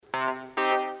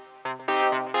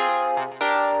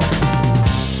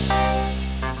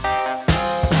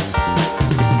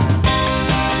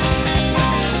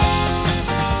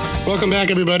Welcome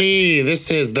back, everybody. This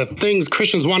is the Things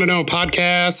Christians Want to Know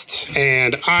podcast,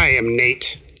 and I am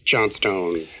Nate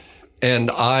Johnstone. And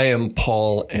I am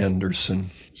Paul Anderson.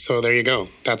 So there you go.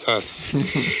 That's us.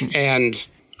 And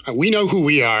we know who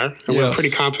we are, and we're pretty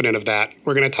confident of that.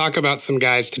 We're going to talk about some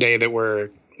guys today that we're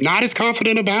not as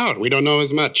confident about. We don't know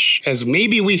as much as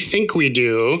maybe we think we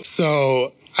do.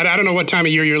 So I don't know what time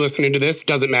of year you're listening to this.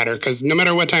 Doesn't matter, because no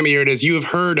matter what time of year it is, you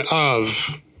have heard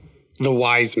of the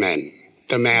wise men,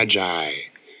 the magi,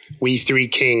 we three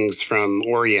kings from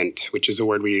Orient, which is a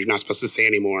word we're not supposed to say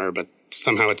anymore, but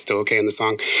somehow it's still okay in the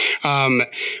song. We're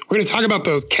going to talk about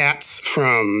those cats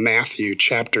from Matthew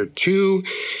chapter 2.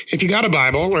 If you got a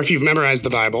Bible, or if you've memorized the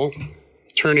Bible,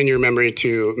 turn in your memory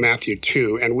to Matthew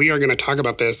 2, and we are going to talk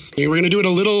about this. We're going to do it a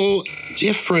little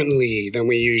differently than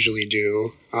we usually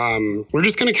do. We're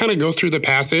just going to kind of go through the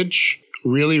passage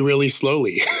really, really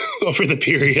slowly over the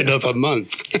period of a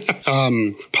month,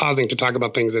 pausing to talk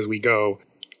about things as we go.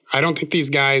 I don't think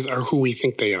these guys are who we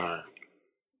think they are,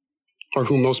 or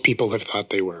who most people have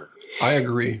thought they were. I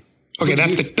agree. Okay,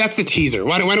 that's the teaser.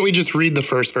 Why don't we just read the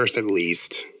first verse at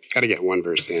least? Got to get one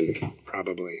verse in,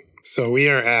 probably. So we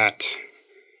are at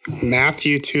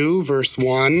Matthew 2, verse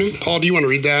 1. Paul, do you want to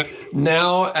read that?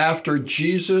 Now, after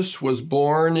Jesus was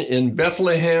born in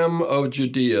Bethlehem of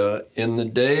Judea in the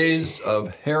days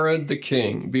of Herod the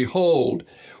king, behold,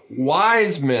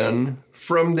 wise men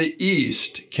from the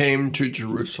east came to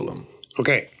Jerusalem.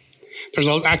 Okay.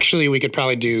 Actually, we could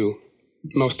probably do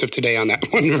most of today on that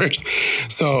one verse.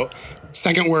 So,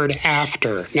 second word,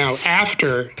 after. Now,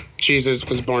 after Jesus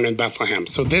was born in Bethlehem.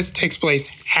 So this takes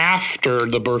place after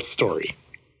the birth story.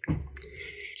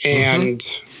 And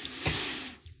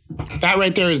that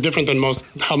right there is different than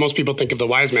how most people think of the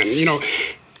wise men. You know,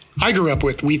 I grew up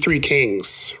with We Three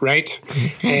Kings, right?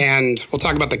 And we'll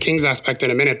talk about the kings aspect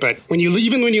in a minute. But when you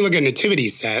look at nativity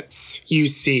sets, you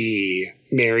see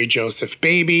Mary, Joseph,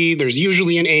 baby. There's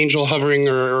usually an angel hovering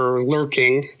or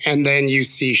lurking. And then you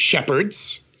see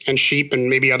shepherds and sheep and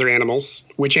maybe other animals.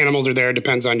 Which animals are there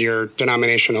depends on your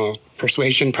denominational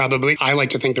persuasion, probably. I like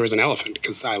to think there was an elephant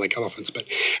because I like elephants, but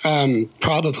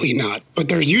probably not. But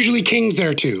there's usually kings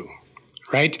there too,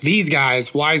 right? These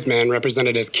guys, wise men,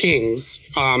 represented as kings.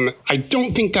 I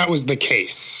don't think that was the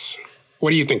case. What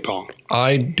do you think, Paul?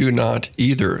 I do not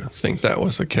either think that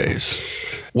was the case.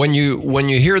 When you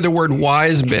hear the word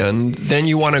wise men, then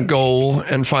you want to go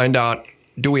and find out,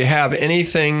 do we have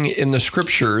anything in the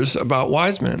scriptures about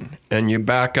wise men? And you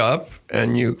back up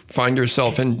and you find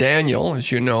yourself in Daniel,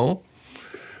 as you know,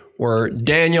 where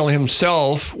Daniel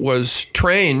himself was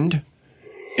trained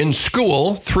in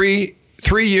school, three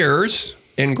years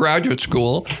in graduate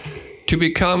school, to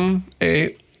become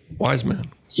a wise man.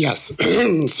 Yes.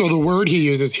 So the word he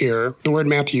uses here, the word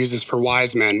Matthew uses for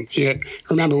wise men,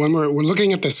 remember, when we're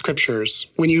looking at the scriptures,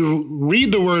 when you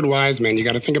read the word wise men, you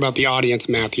got to think about the audience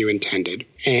Matthew intended.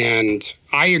 And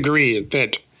I agree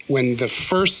that when the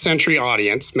first century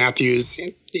audience, Matthew's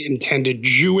intended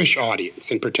Jewish audience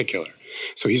in particular,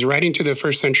 so he's writing to the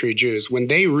first century Jews, when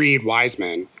they read wise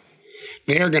men,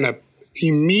 they are going to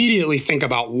immediately think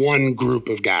about one group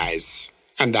of guys.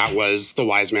 And that was the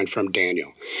wise men from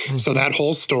Daniel. So that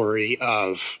whole story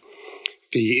of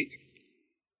the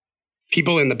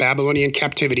people in the Babylonian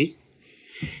captivity,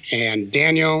 and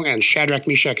Daniel and Shadrach,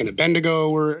 Meshach, and Abednego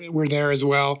were there as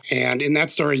well. And in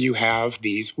that story, you have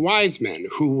these wise men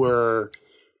who were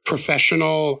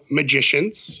professional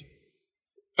magicians,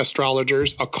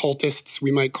 astrologers, occultists,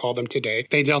 we might call them today.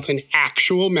 They dealt in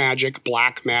actual magic,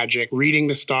 black magic, reading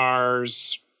the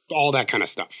stars, all that kind of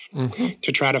stuff,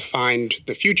 to try to find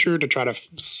the future, to try to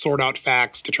sort out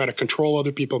facts, to try to control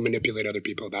other people, manipulate other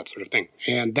people, that sort of thing.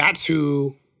 And that's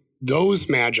who those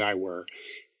magi were.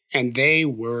 And they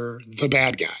were the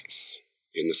bad guys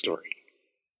in the story,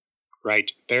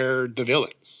 right? They're the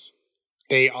villains.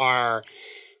 They are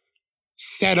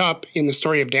set up in the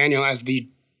story of Daniel as the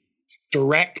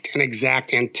direct and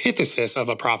exact antithesis of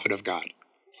a prophet of God.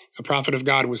 A prophet of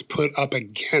God was put up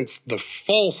against the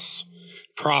false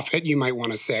prophet, you might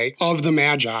want to say, of the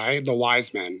magi, the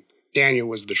wise men. Daniel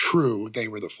was the true, they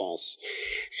were the false.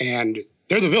 And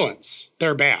they're the villains.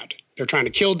 They're bad. They're trying to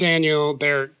kill Daniel.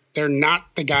 They're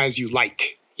not the guys you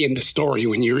like in the story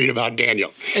when you read about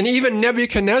Daniel. And even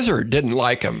Nebuchadnezzar didn't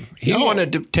like him. He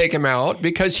wanted to take him out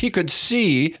because he could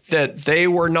see that they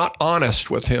were not honest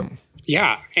with him.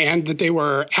 Yeah, and that they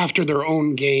were after their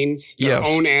own gains, their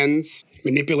own ends,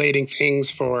 manipulating things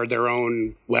for their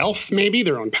own wealth, maybe,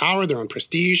 their own power, their own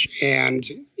prestige. And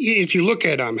if you look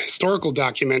at historical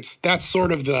documents, that's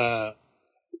sort of the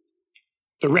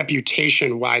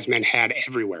reputation wise men had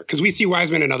everywhere. Because we see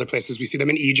wise men in other places. We see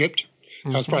them in Egypt.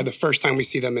 That was probably the first time we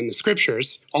see them in the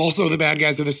scriptures. Also the bad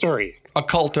guys of the story.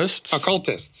 Occultists.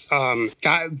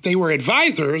 They were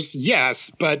advisors, yes,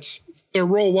 but their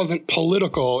role wasn't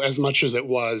political as much as it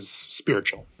was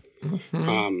spiritual.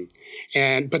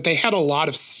 But they had a lot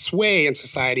of sway in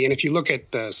society. And if you look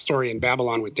at the story in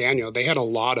Babylon with Daniel, they had a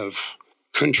lot of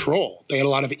control. They had a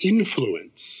lot of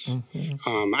influence.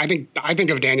 I think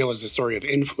of Daniel as a story of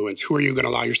influence. Who are you going to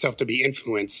allow yourself to be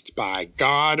influenced by,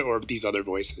 God or these other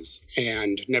voices?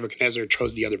 And Nebuchadnezzar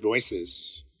chose the other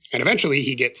voices. And eventually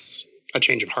he gets a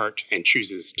change of heart and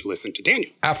chooses to listen to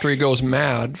Daniel. After he goes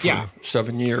mad for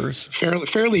 7 years.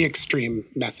 Fairly extreme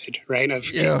method, right?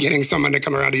 Of getting someone to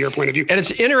come around to your point of view. And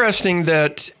it's interesting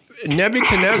that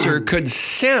Nebuchadnezzar could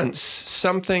sense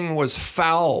something was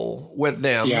foul with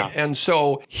them. Yeah. And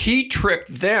so he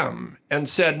tricked them and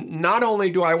said, not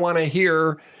only do I want to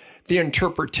hear the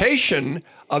interpretation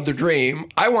of the dream,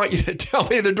 I want you to tell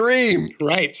me the dream.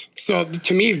 Right. So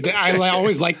to me, I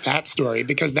always like that story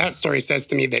because that story says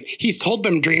to me that he's told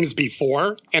them dreams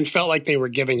before and felt like they were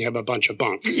giving him a bunch of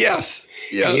bunk. Yes.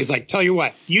 And he's like, tell you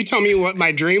what, you tell me what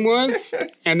my dream was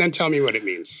and then tell me what it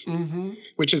means.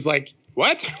 Which is like,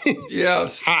 what?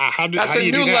 Yes. How do a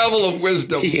you new do that? level of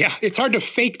wisdom. Yeah. It's hard to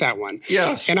fake that one.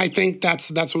 Yes. And I think that's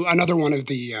another one of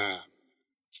the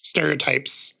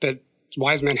stereotypes that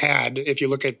wise men had, if you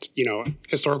look at,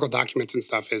 historical documents and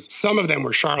stuff, is some of them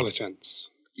were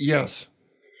charlatans. Yes.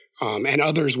 And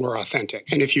others were authentic.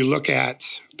 And if you look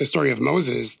at the story of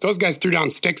Moses, those guys threw down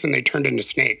sticks and they turned into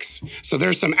snakes. So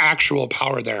there's some actual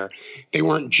power there. They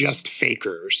weren't just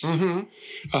fakers.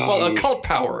 Well, occult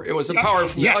power. It was a power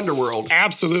from the underworld.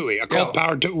 Absolutely. Occult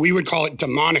power. We would call it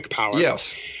demonic power.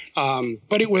 Yes.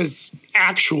 But it was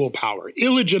actual power.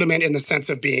 Illegitimate in the sense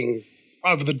of being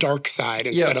of the dark side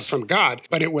instead of from God,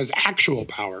 but it was actual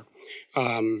power.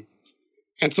 And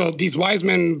so these wise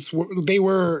men, they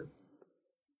were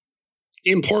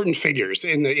important figures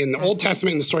in the Old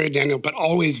Testament, in the story of Daniel, but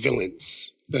always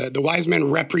villains. The wise men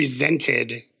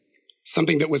represented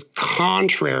something that was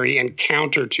contrary and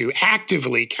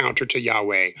actively counter to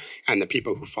Yahweh and the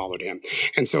people who followed him.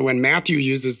 And so when Matthew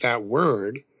uses that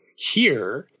word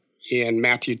here, in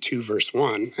Matthew 2, verse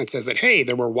 1, it says that, hey,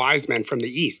 there were wise men from the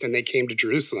east and they came to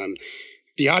Jerusalem.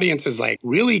 The audience is like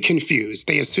really confused.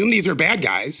 They assume these are bad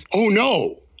guys. Oh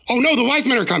no, the wise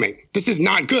men are coming. This is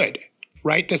not good,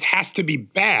 right? This has to be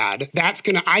bad. That's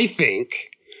going to,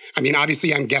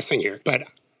 obviously I'm guessing here, but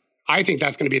I think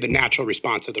that's going to be the natural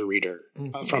response of the reader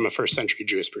from a first century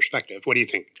Jewish perspective. What do you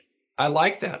think? I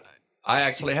like that. I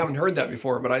actually haven't heard that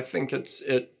before, but I think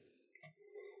it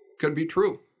could be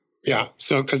true. Yeah.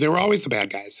 So, because they were always the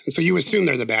bad guys. And so you assume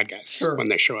they're the bad guys when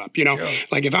they show up.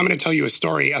 Like if I'm going to tell you a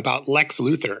story about Lex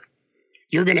Luthor,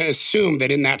 you're going to assume that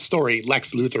in that story,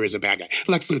 Lex Luthor is a bad guy.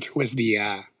 Lex Luthor was the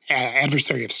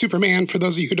adversary of Superman, for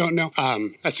those of you who don't know.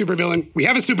 A supervillain. We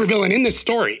have a supervillain in this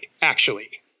story, actually.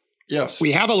 Yes.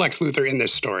 We have a Lex Luthor in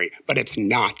this story, but it's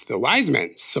not the wise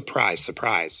men. Surprise,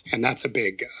 surprise. And that's a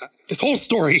big, this whole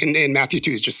story in Matthew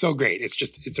 2 is just so great.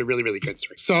 It's a really, really good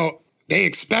story. So, they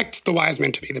expect the wise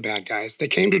men to be the bad guys. They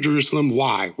came to Jerusalem.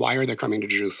 Why? Why are they coming to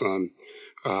Jerusalem? ...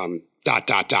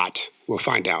 We'll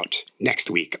find out next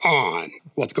week on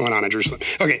what's going on in Jerusalem.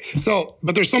 Okay,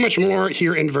 but there's so much more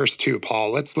here in verse 2,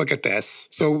 Paul. Let's look at this.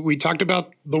 So we talked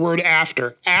about the word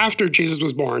after Jesus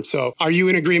was born. So are you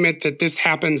in agreement that this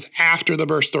happens after the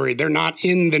birth story? They're not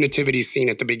in the nativity scene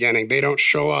at the beginning. They don't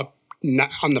show up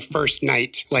on the first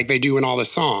night like they do in all the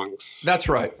songs. That's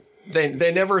right.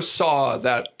 They never saw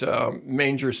that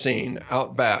manger scene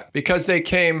out back because they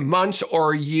came months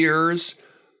or years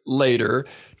later.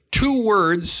 2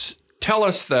 words tell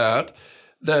us that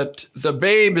the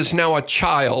babe is now a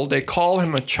child. They call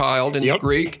him a child in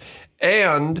Greek,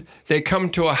 and they come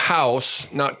to a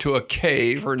house, not to a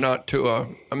cave or not to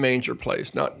a manger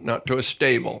place, not to a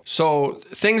stable. So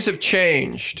things have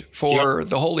changed for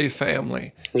the Holy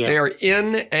Family. Yep. They are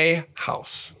in a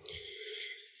house.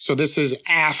 So this is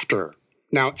after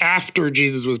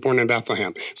Jesus was born in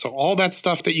Bethlehem. So all that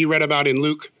stuff that you read about in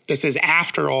Luke, this is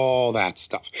after all that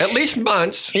stuff. At least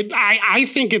months. I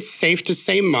think it's safe to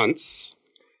say months,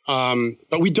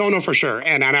 but we don't know for sure.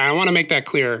 And I want to make that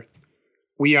clear.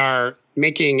 We are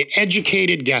making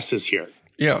educated guesses here.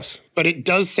 Yes. But it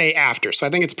does say after. So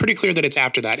I think it's pretty clear that it's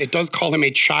after that. It does call him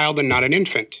a child and not an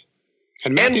infant.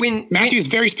 And Matthew is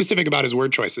very specific about his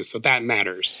word choices, so that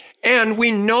matters. And we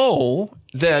know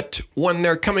that when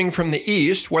they're coming from the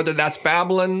east, whether that's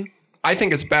Babylon, I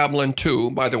think it's Babylon too,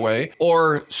 by the way,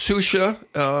 or Susha,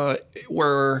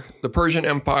 where the Persian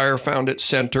Empire found its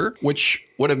center, which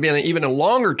would have been even a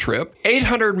longer trip,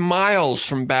 800 miles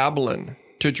from Babylon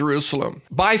to Jerusalem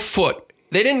by foot.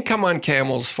 They didn't come on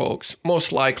camels, folks.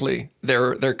 Most likely,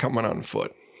 they're coming on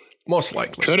foot. Most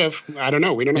likely. Could have. I don't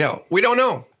know. We don't know. Yeah, we don't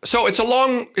know. So it's a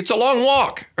long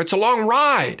walk. It's a long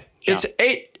ride. Yeah.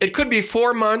 It could be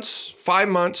 4 months, 5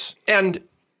 months. And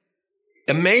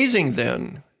amazing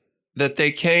then that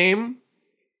they came,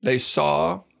 they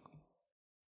saw,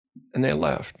 and they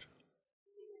left.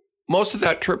 Most of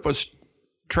that trip was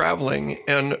traveling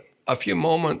and a few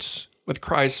moments with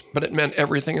Christ, but it meant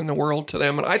everything in the world to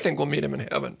them. And I think we'll meet him in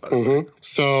heaven. By the way.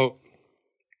 So,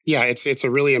 yeah, it's a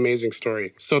really amazing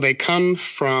story. So they come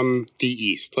from the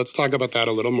east. Let's talk about that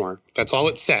a little more. That's all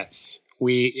it says.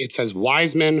 It says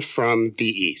wise men from the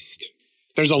east.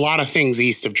 There's a lot of things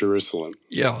east of Jerusalem.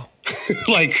 Yeah.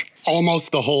 Like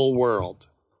almost the whole world.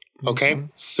 Okay.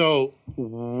 So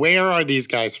where are these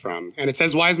guys from? And it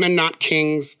says wise men, not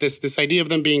kings. This idea of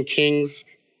them being kings,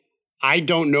 I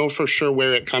don't know for sure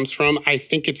where it comes from. I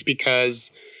think it's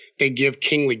because they give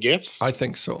kingly gifts. I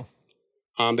think so.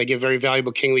 They give very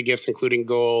valuable kingly gifts, including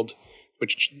gold,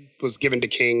 which was given to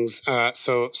kings.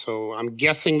 So I'm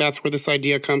guessing that's where this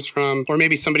idea comes from. Or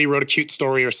maybe somebody wrote a cute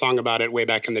story or song about it way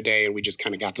back in the day, and we just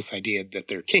kind of got this idea that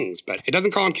they're kings. But it doesn't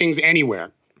call them kings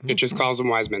anywhere. It just calls them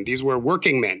wise men. These were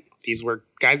working men. These were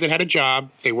guys that had a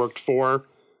job. They worked for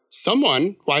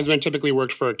someone. Wise men typically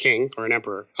worked for a king or an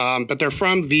emperor. But they're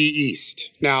from the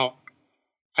east. Now,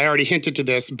 I already hinted to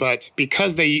this, but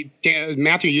because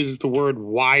Matthew uses the word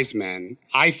wise men,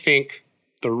 I think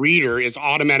the reader is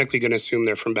automatically going to assume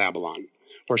they're from Babylon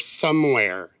or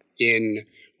somewhere in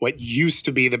what used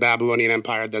to be the Babylonian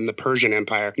Empire, then the Persian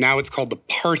Empire. Now it's called the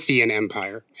Parthian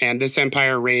Empire. And this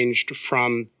empire ranged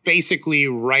from basically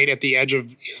right at the edge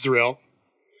of Israel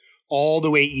all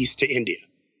the way east to India.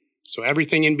 So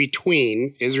everything in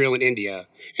between Israel and India,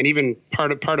 and even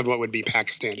part of what would be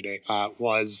Pakistan today,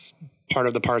 was part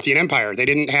of the Parthian Empire. They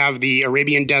didn't have the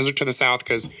Arabian Desert to the south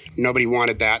because nobody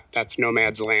wanted that. That's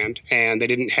nomads' land. And they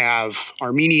didn't have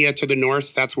Armenia to the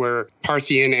north. That's where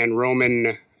Parthian and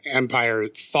Roman Empire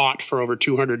fought for over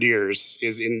 200 years,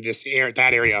 is in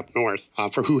that area up north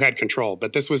for who had control.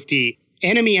 But this was the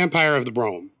enemy empire of the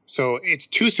Rome. So it's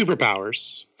two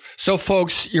superpowers. So,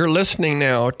 folks, you're listening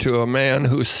now to a man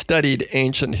who studied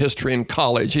ancient history in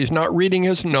college. He's not reading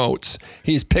his notes.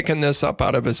 He's picking this up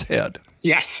out of his head.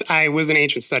 Yes, I was an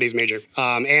ancient studies major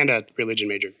and a religion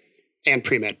major and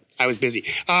pre-med. I was busy.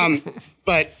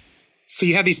 But so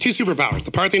you have these two superpowers,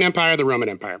 the Parthian Empire, the Roman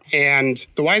Empire. And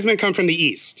the wise men come from the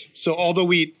east. So although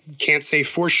we can't say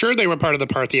for sure they were part of the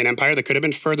Parthian Empire, they could have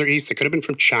been further east. They could have been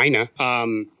from China.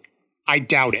 I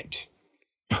doubt it,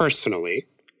 personally.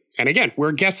 And again,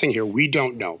 we're guessing here. We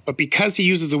don't know. But because he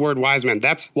uses the word wise men,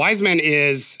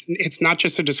 it's not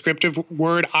just a descriptive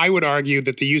word. I would argue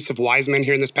that the use of wise men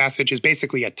here in this passage is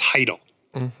basically a title.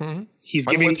 Mm-hmm. He's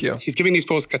giving these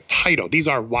folks a title. These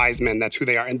are wise men. That's who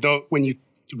they are. And though when you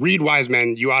read wise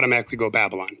men, you automatically go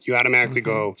Babylon. You automatically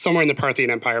go somewhere in the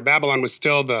Parthian Empire. Babylon was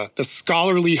still the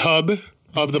scholarly hub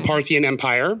of the Parthian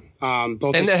Empire.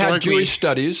 Both and they had Jewish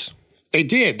studies. They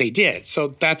did.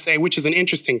 So which is an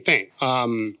interesting thing.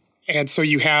 And so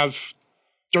you have,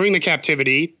 during the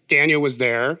captivity, Daniel was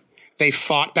there. They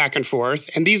fought back and forth.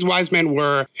 And these wise men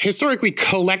were historically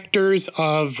collectors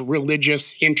of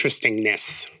religious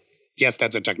interestingness. Yes,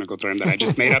 that's a technical term that I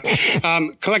just made up.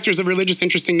 Collectors of religious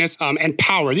interestingness and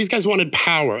power. These guys wanted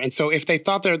power. And so if they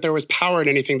thought that there was power in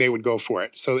anything, they would go for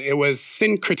it. So it was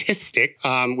syncretistic,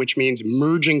 which means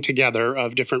merging together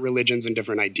of different religions and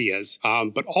different ideas,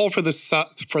 but all for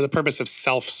the purpose of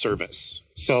self-service.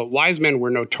 So wise men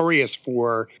were notorious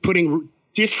for putting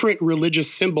different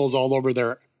religious symbols all over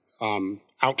their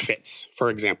outfits,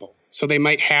 for example. So they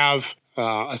might have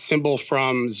a symbol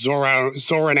from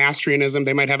Zoroastrianism.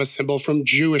 They might have a symbol from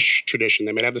Jewish tradition.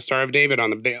 They might have the Star of David on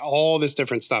them. All this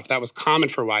different stuff. That was common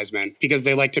for wise men because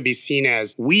they like to be seen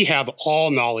as, we have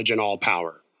all knowledge and all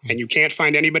power. And you can't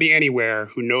find anybody anywhere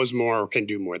who knows more or can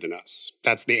do more than us.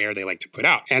 That's the air they like to put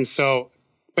out. And so,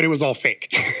 but it was all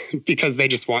fake because they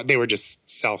were just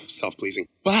self-pleasing.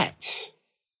 But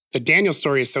the Daniel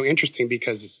story is so interesting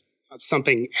because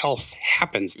something else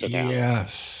happens to them.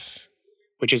 Yes.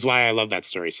 Which is why I love that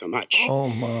story so much. Oh,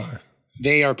 my.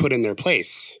 They are put in their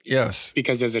place. Yes.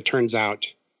 Because as it turns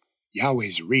out,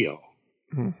 Yahweh's real.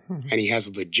 Mm-hmm. And he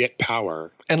has legit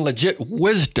power. And legit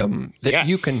wisdom that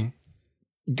you can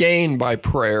gain by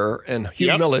prayer and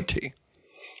humility.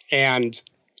 Yep. And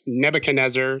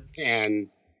Nebuchadnezzar and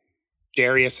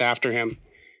Darius after him,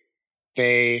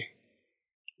 they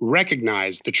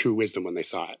recognized the true wisdom when they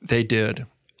saw it. They did.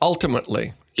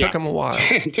 Ultimately. Took them a while.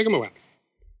 Took them a while.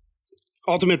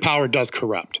 Ultimate power does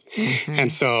corrupt. Mm-hmm.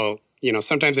 And so,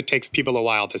 sometimes it takes people a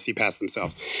while to see past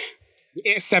themselves.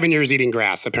 7 years eating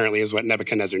grass, apparently, is what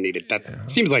Nebuchadnezzar needed. That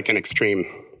seems like an extreme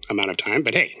amount of time,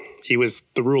 but hey, he was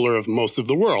the ruler of most of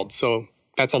the world, so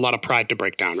that's a lot of pride to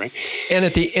break down, right? And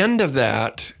at the end of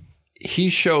that, he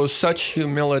shows such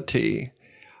humility.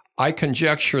 I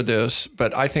conjecture this,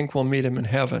 but I think we'll meet him in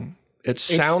heaven. It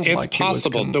sounds like it's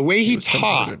possible. The way he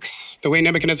talks, the way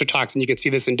Nebuchadnezzar talks, and you can see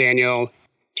this in Daniel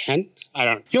 10.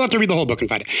 You'll have to read the whole book and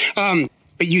find it.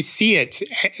 But you see it,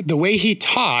 the way he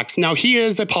talks. Now, he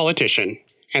is a politician.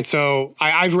 And so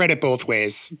I've read it both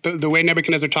ways. The way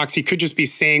Nebuchadnezzar talks, he could just be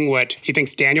saying what he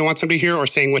thinks Daniel wants him to hear or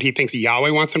saying what he thinks Yahweh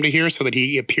wants him to hear so that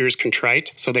he appears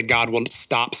contrite, so that God will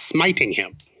stop smiting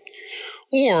him.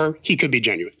 Or he could be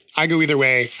genuine. I go either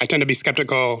way. I tend to be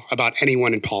skeptical about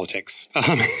anyone in politics.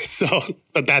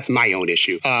 But that's my own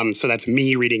issue. So that's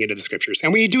me reading into the scriptures.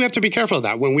 And we do have to be careful of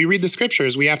that. When we read the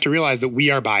scriptures, we have to realize that we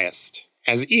are biased.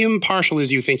 As impartial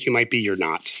as you think you might be, you're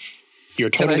not.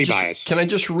 You're totally biased. Can I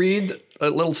just read a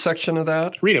little section of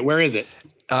that? Read it. Where is it?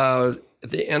 At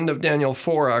the end of Daniel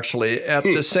 4, actually. At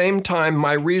the same time,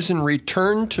 my reason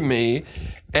returned to me,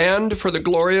 and for the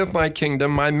glory of my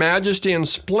kingdom, my majesty and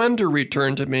splendor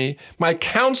returned to me. My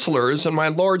counselors and my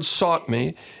lords sought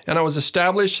me, and I was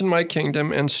established in my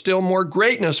kingdom, and still more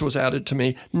greatness was added to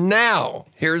me. Now,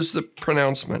 here's the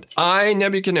pronouncement. I,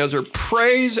 Nebuchadnezzar,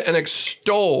 praise and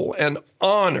extol and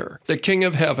honor the King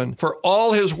of heaven, for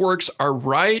all his works are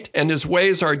right, and his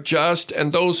ways are just,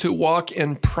 and those who walk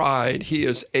in pride he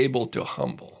is able to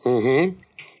humble. Mm-hmm.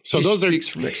 So he speaks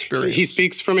from experience. He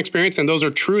speaks from experience, and those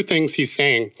are true things he's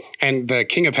saying. And the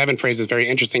King of Heaven phrase is very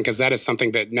interesting because that is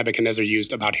something that Nebuchadnezzar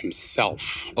used about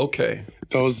himself. Okay.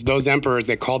 Those emperors,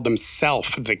 they called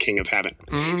themselves the King of Heaven.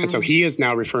 And so he is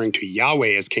now referring to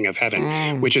Yahweh as King of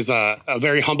Heaven, which is a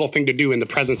very humble thing to do in the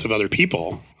presence of other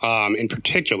people in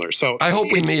particular. So I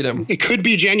hope we meet him. It could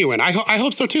be genuine. I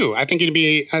hope so too. I think he'd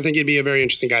be a very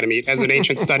interesting guy to meet. As an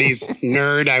ancient studies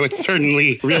nerd, I would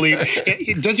certainly really.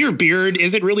 Does your beard,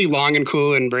 is it really long and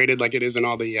cool and braided like it is in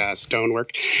all the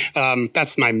stonework?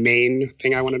 That's my main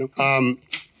thing I want to know.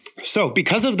 So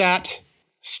because of that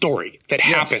story that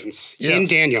happens in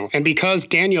Daniel, and because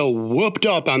Daniel whooped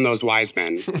up on those wise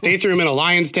men, they threw him in a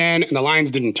lion's den and the lions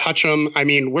didn't touch him. I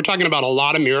mean, we're talking about a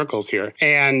lot of miracles here.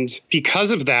 And because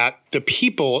of that, the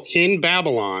people in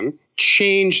Babylon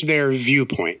changed their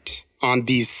viewpoint on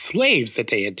these slaves that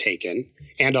they had taken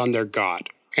and on their God.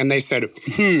 And they said,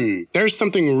 there's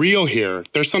something real here.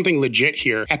 There's something legit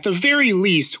here. At the very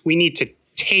least, we need to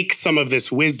take some of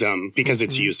this wisdom because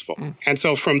it's useful. And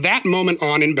so from that moment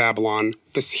on in Babylon,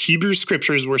 the Hebrew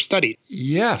scriptures were studied.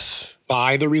 Yes.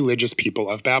 By the religious people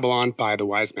of Babylon, by the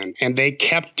wise men. And they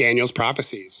kept Daniel's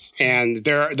prophecies. And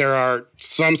there are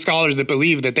some scholars that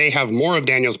believe that they have more of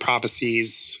Daniel's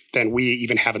prophecies than we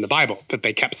even have in the Bible, that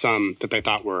they kept some that they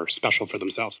thought were special for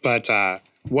themselves. But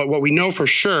what we know for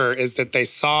sure is that they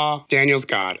saw Daniel's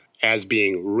God as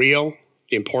being real,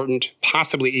 important,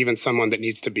 possibly even someone that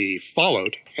needs to be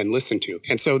followed and listened to.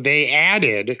 And so they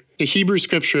added the Hebrew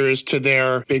scriptures to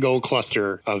their big old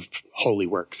cluster of holy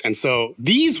works. And so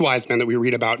these wise men that we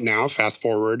read about now, fast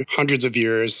forward hundreds of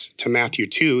years to Matthew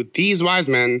 2, these wise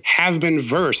men have been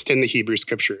versed in the Hebrew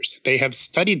scriptures. They have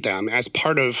studied them as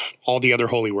part of all the other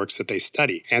holy works that they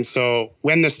study. And so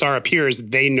when the star appears,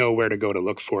 they know where to go to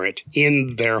look for it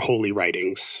in their holy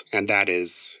writings. And that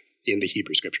is in the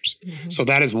Hebrew scriptures. So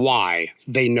that is why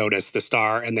they notice the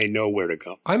star and they know where to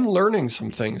go. I'm learning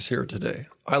some things here today.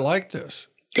 I like this.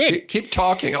 Good. Keep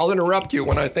talking. I'll interrupt you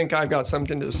when I think I've got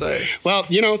something to say. Well,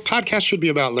 podcasts should be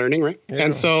about learning, right? Yeah.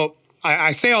 And so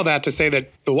I say all that to say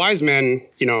that the wise men,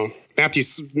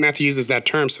 Matthew uses that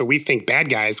term, so we think bad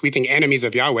guys, we think enemies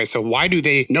of Yahweh. So why do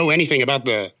they know anything about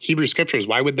the Hebrew scriptures?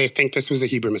 Why would they think this was a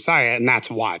Hebrew Messiah? And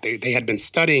that's why. They had been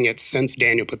studying it since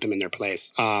Daniel put them in their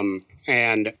place.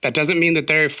 And that doesn't mean that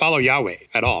they follow Yahweh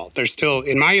at all. They're still,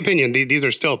 in my opinion, these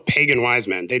are still pagan wise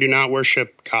men. They do not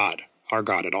worship God, our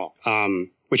God at all.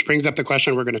 Which brings up the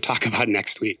question we're going to talk about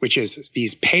next week, which is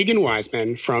these pagan wise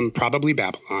men from probably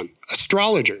Babylon,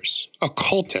 astrologers,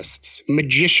 occultists,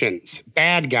 magicians,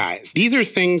 bad guys. These are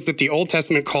things that the Old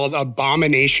Testament calls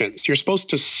abominations. You're supposed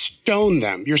to stone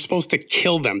them. You're supposed to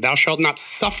kill them. Thou shalt not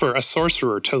suffer a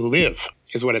sorcerer to live,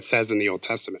 is what it says in the Old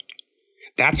Testament.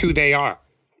 That's who they are.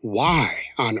 Why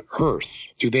on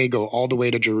earth do they go all the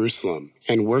way to Jerusalem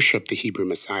and worship the Hebrew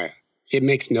Messiah? It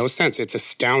makes no sense. It's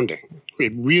astounding.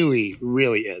 It really,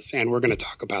 really is. And we're going to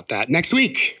talk about that next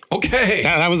week. Okay.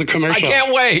 That was a commercial. I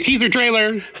can't wait. Teaser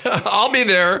trailer. I'll be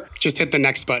there. Just hit the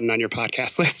next button on your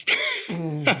podcast list.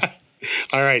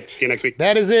 All right. See you next week.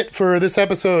 That is it for this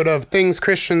episode of Things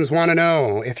Christians Want to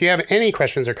Know. If you have any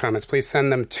questions or comments, please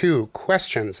send them to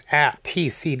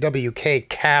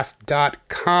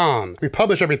questions@tcwkcast.com. We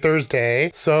publish every Thursday,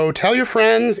 so tell your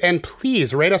friends and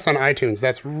please rate us on iTunes.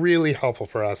 That's really helpful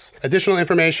for us. Additional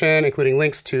information, including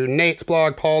links to Nate's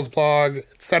blog, Paul's blog,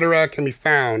 etc., can be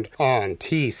found on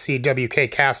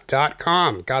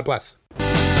tcwkcast.com. God bless.